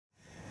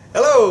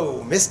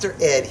Hello, Mr.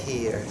 Ed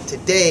here.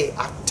 Today,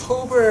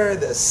 October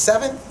the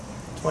 7th,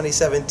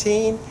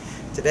 2017.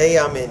 Today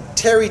I'm in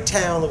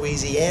Terrytown,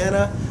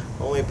 Louisiana,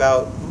 only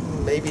about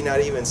maybe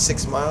not even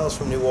 6 miles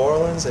from New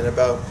Orleans and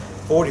about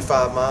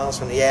 45 miles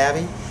from the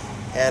Abbey.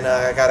 And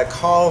I got a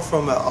call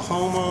from a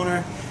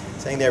homeowner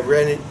saying they're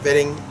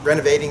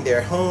renovating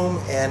their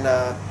home and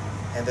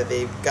that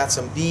they've got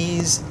some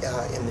bees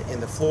in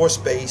the floor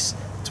space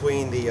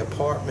between the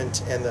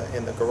apartment and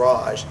the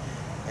garage.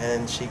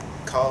 And she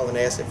called and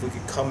asked if we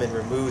could come and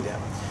remove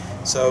them.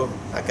 So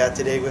I got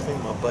today with me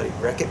my buddy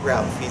Wreck-It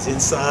Ralph. He's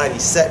inside,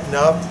 he's setting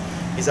up,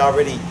 he's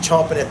already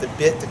chomping at the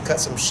bit to cut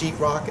some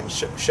sheetrock and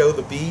show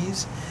the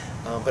bees.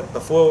 But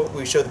before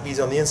we show the bees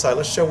on the inside,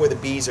 let's show where the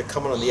bees are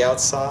coming on the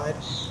outside,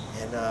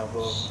 and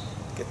we'll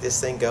get this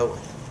thing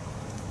going.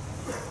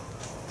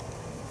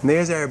 And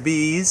there's our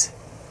bees.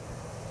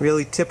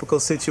 Really typical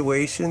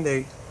situation.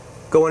 They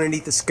go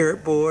underneath the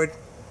skirt board,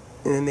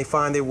 and then they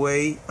find their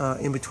way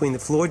in between the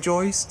floor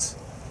joists,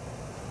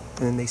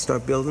 and then they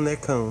start building their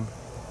comb.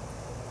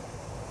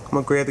 I'm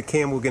going to grab the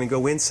camera, we're going to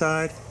go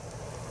inside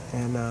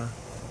and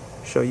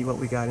show you what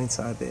we got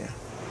inside there.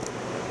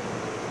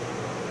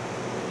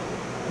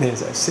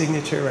 There's our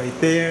signature right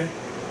there.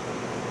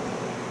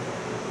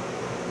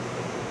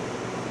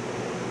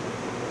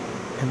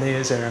 And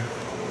there's our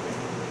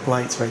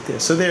lights right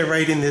there. So they're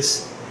right in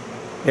this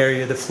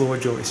area of the floor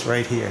joist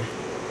right here.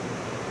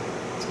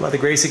 So by the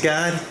grace of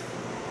God,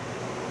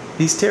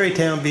 these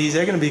Terrytown bees,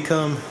 they're going to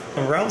become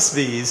Ralph's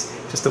bees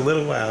just a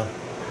little while.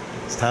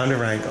 It's time to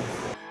wrangle.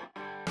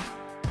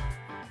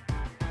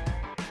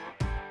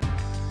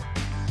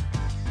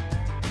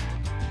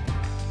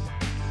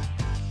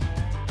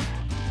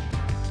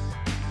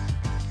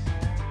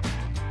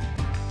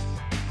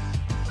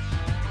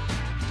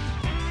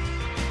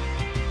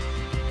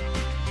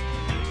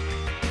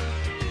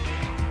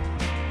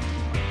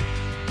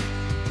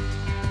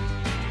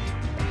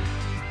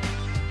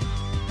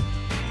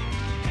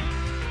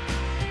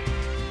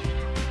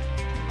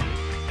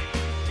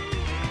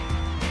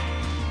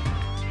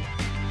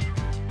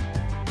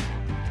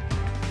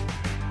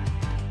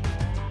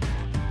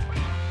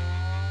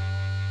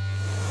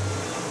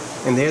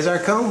 And there's our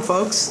comb,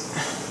 folks.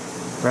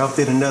 Ralph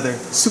did another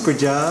super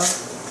job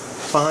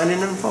finding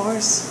them for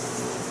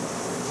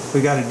us.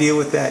 We got to deal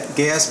with that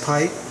gas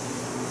pipe.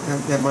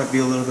 That might be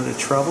a little bit of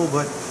trouble,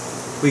 but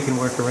we can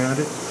work around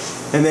it.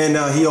 And then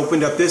he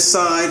opened up this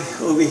side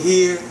over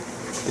here,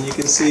 and you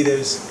can see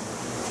there's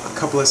a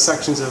couple of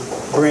sections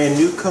of brand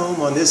new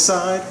comb on this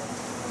side.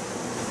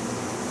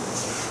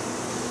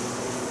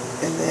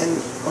 And then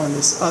on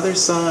this other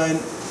side,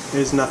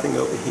 there's nothing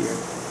over here.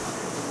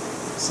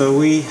 So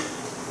we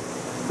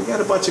got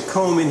a bunch of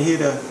comb in here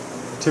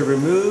to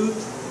remove,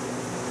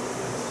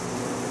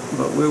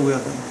 but we're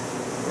willing.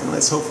 And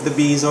let's hope the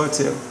bees are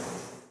too.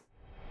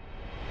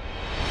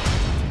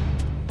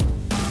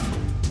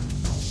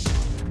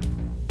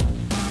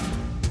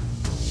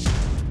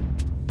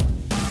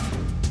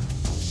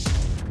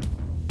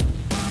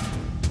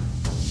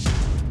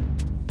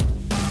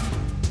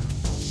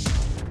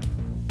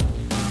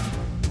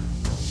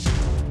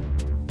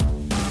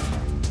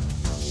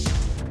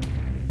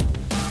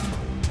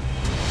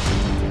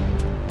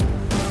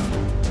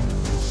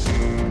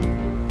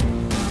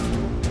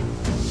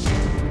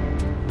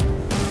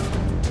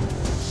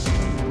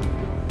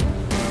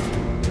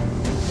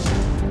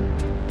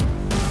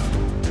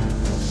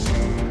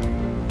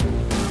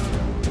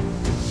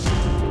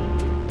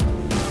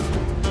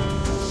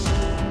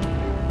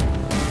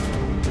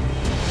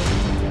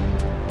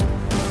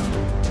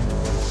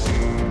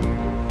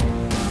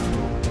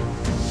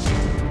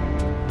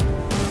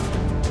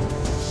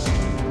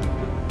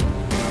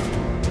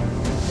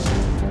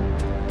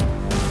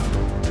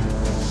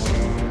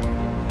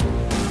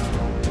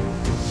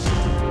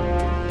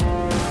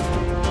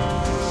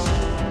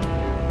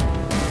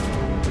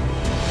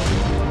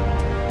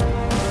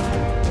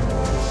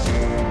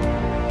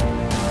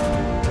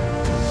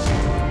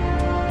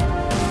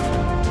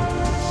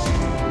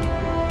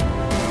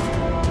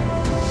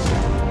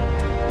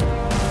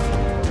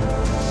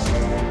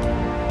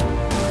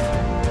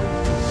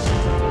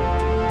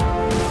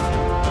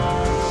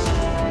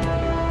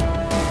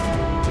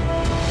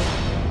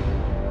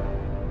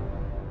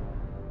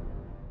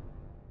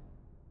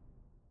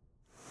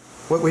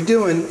 What we're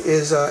doing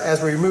is,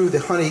 as we remove the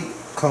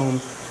honeycomb,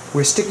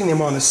 we're sticking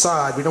them on the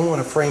side. We don't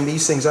want to frame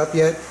these things up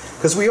yet,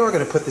 because we are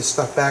going to put this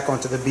stuff back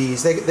onto the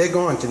bees. They're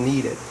going to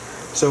need it.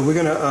 So we're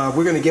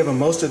going to give them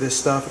most of this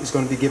stuff. Is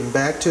going to be given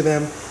back to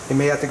them. They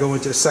may have to go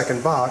into a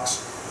second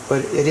box,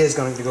 but it is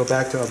going to go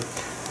back to them.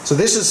 So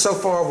this is so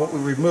far what we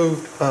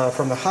removed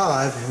from the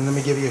hive, and let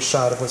me give you a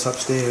shot of what's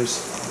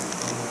upstairs.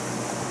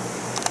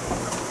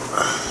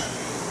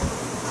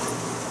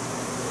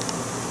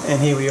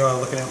 And here we are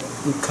looking at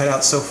what we've cut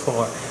out so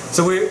far.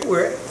 So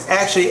we're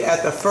actually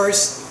at the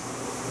first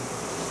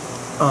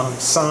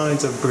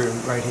signs of brood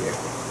right here.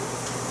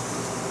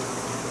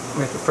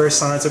 We're at the first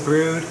signs of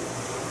brood,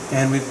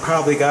 and we've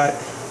probably got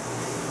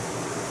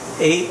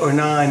 8 or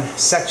 9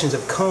 sections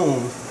of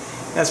comb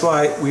That's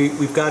why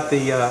we've got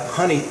the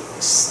honey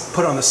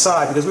put on the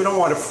side, because we don't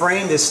want to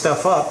frame this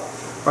stuff up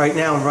right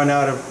now and run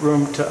out of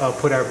room to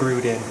put our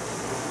brood in.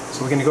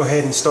 So we're going to go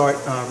ahead and start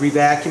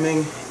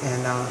re-vacuuming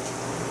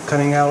and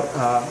cutting out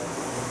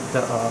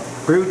the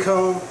brood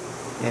comb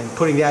and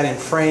putting that in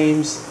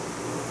frames.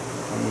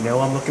 And you know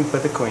I'm looking for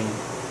the queen.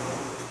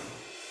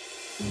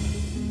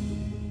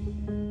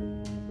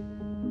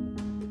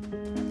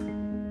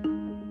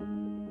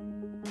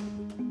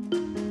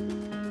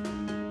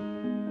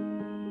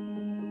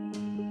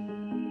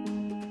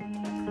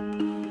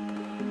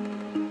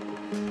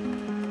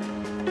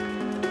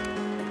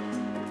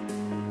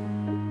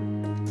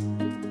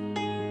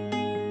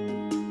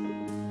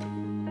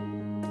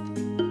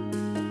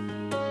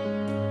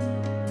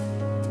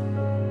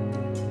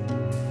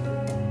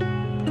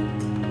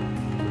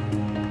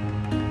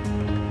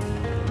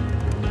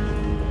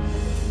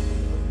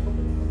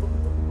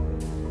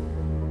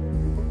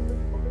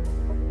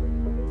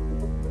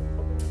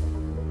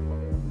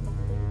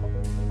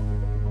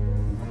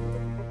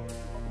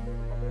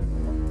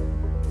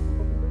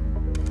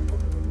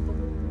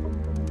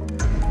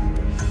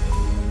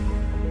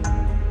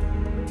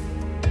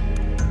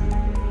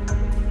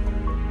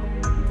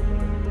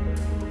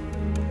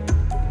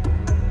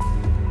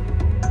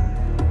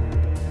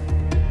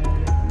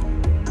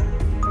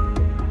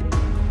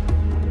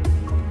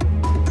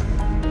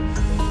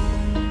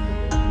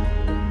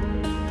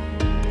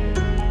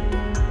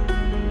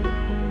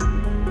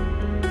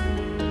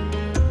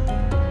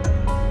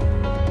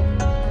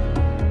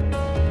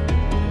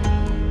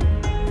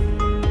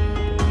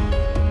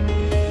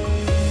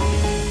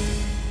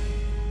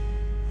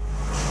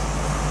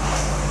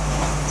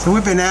 So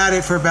we've been at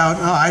it for about,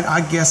 I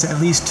guess, at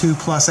least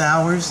 2+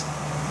 hours.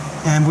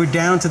 And we're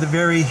down to the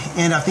very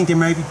end. I think there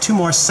may be 2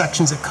 more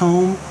sections of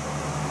comb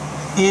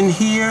in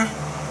here.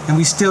 And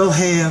we still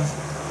have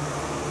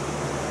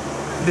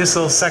this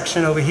little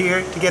section over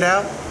here to get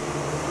out.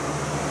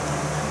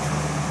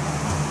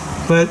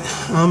 But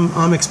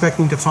I'm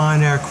expecting to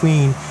find our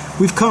queen.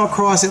 We've come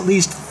across at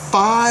least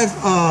 5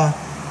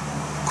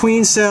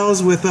 queen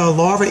cells with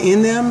larvae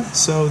in them.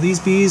 So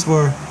these bees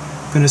were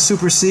going to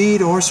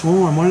supersede or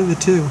swarm, one of the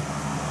two.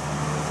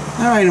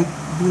 All right, I'm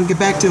going to get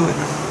back to it.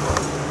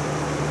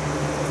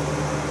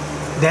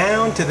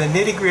 Down to the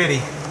nitty-gritty.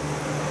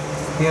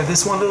 We have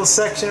this one little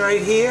section right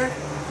here,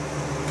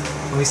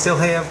 and we still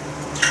have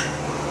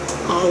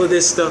all of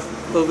this stuff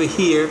over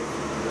here.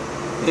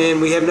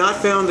 And we have not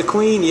found the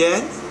queen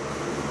yet,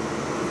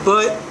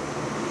 but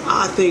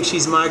I think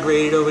she's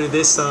migrated over to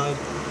this side,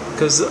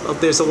 because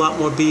there's a lot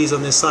more bees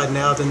on this side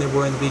now than there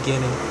were in the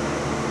beginning.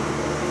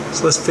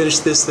 So let's finish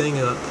this thing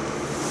up.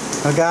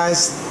 Now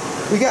guys,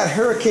 we got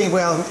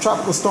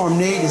Tropical Storm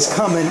Nate is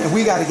coming, and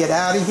we got to get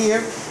out of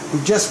here.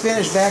 We just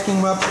finished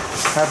vacuuming up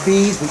our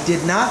bees. We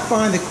did not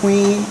find the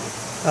queen,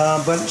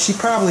 but she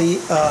probably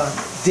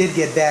did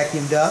get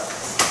vacuumed up.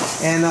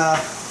 And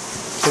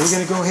so we're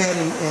going to go ahead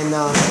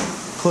and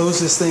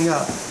close this thing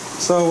up.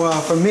 So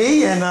for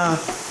me and...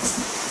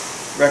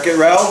 Wreck-It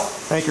Ralph.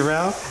 Thank you,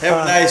 Ralph.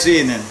 Have a nice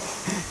evening.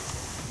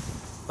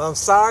 Well, I'm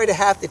sorry to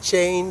have to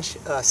change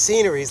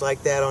sceneries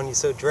like that on you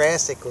so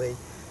drastically,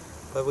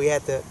 but we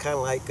had to kind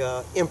of like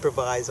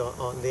improvise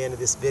on the end of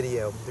this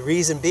video. The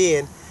reason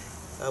being,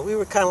 we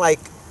were kind of like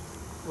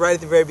right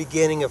at the very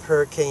beginning of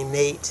Hurricane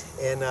Nate,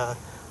 and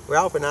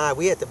Ralph and I,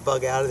 we had to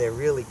bug out of there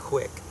really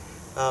quick.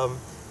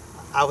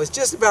 I was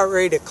just about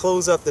ready to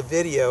close up the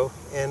video,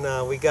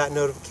 and we got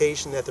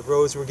notification that the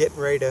roads were getting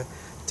ready to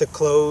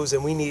close,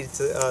 and we needed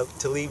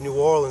to leave New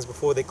Orleans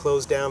before they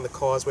closed down the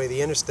causeway,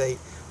 the interstate,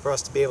 for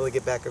us to be able to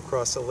get back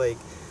across the lake.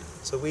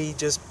 So we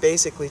just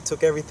basically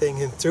took everything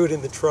and threw it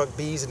in the truck,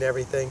 bees and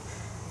everything,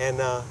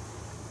 and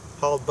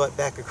hauled butt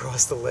back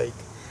across the lake.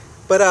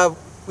 But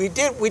we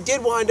did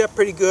wind up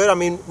pretty good. I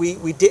mean,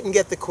 we didn't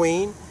get the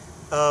queen,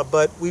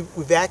 but we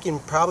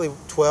vacuumed probably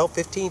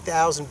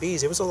 15,000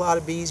 bees. It was a lot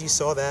of bees, you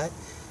saw that.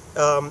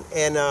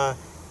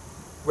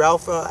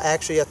 Ralph,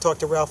 actually I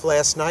talked to Ralph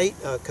last night,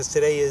 because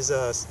today is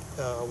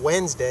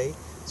Wednesday,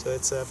 so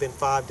it's been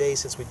 5 days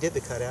since we did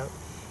the cutout.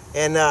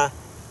 And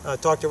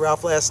talked to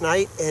Ralph last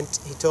night, and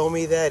he told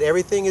me that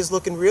everything is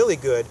looking really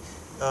good.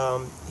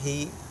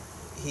 He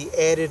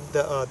added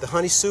the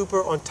honey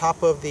super on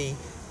top of the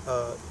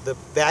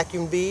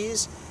vacuum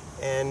bees,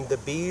 and the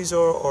bees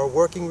are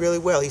working really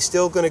well. He's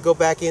still going to go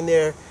back in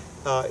there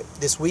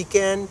this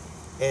weekend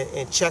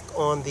and check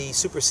on the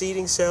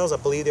superseding cells. I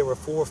believe there were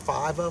 4 or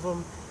 5 of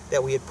them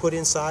that we had put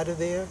inside of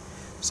there.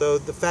 So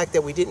the fact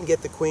that we didn't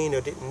get the queen,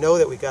 or didn't know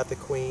that we got the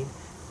queen,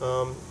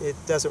 it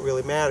doesn't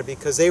really matter,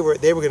 because they were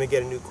going to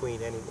get a new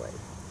queen anyway.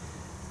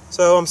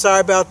 So I'm sorry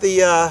about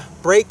the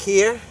break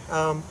here,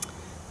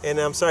 and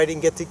I'm sorry I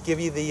didn't get to give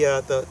you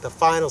the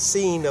final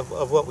scene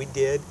of what we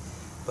did,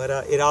 but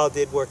it all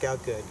did work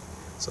out good.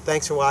 So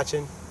thanks for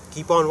watching.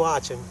 Keep on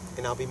watching,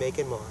 and I'll be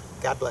making more.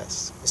 God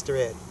bless. Mr.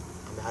 Ed.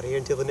 I'm out of here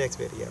until the next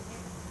video.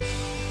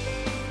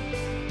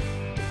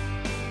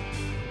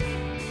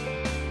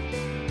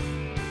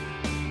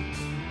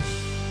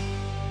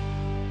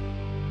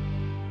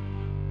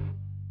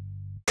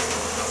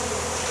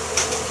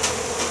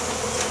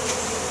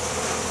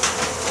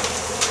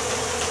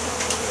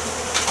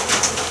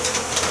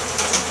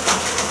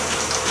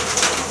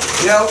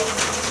 know,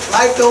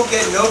 life don't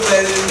get no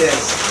better than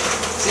this.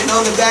 Sitting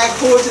on the back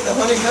porch at the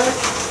honey hut,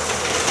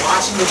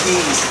 watching the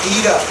bees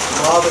eat up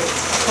all the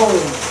comb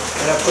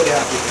that I put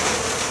out here.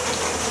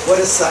 What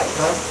a sight,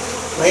 huh?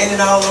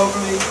 Landing all over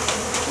me.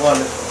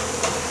 Wonderful.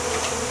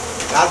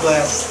 God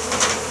bless.